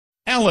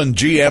Allen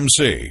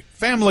GMC,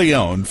 family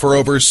owned for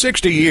over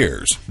 60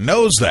 years,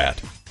 knows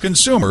that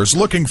consumers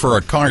looking for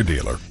a car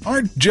dealer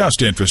aren't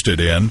just interested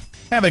in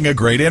having a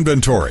great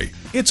inventory.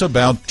 It's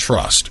about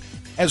trust.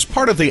 As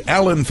part of the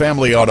Allen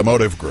Family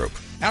Automotive Group,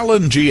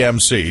 Allen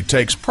GMC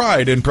takes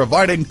pride in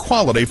providing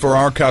quality for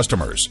our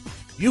customers.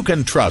 You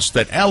can trust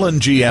that Allen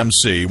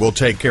GMC will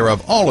take care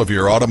of all of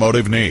your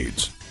automotive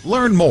needs.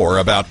 Learn more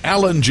about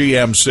Allen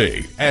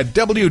GMC at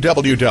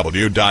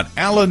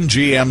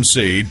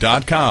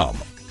www.allengmc.com.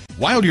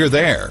 While you're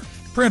there,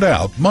 print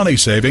out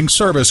money-saving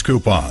service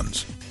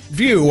coupons.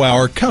 View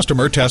our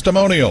customer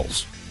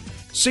testimonials.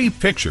 See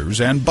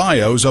pictures and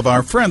bios of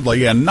our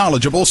friendly and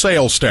knowledgeable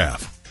sales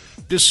staff.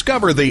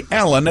 Discover the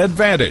Allen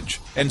Advantage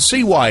and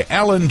see why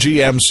Allen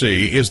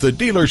GMC is the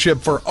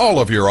dealership for all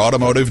of your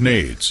automotive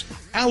needs.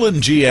 Allen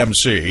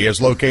GMC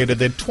is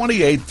located at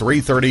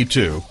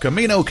 28332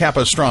 Camino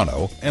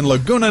Capistrano in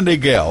Laguna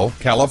Niguel,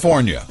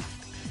 California.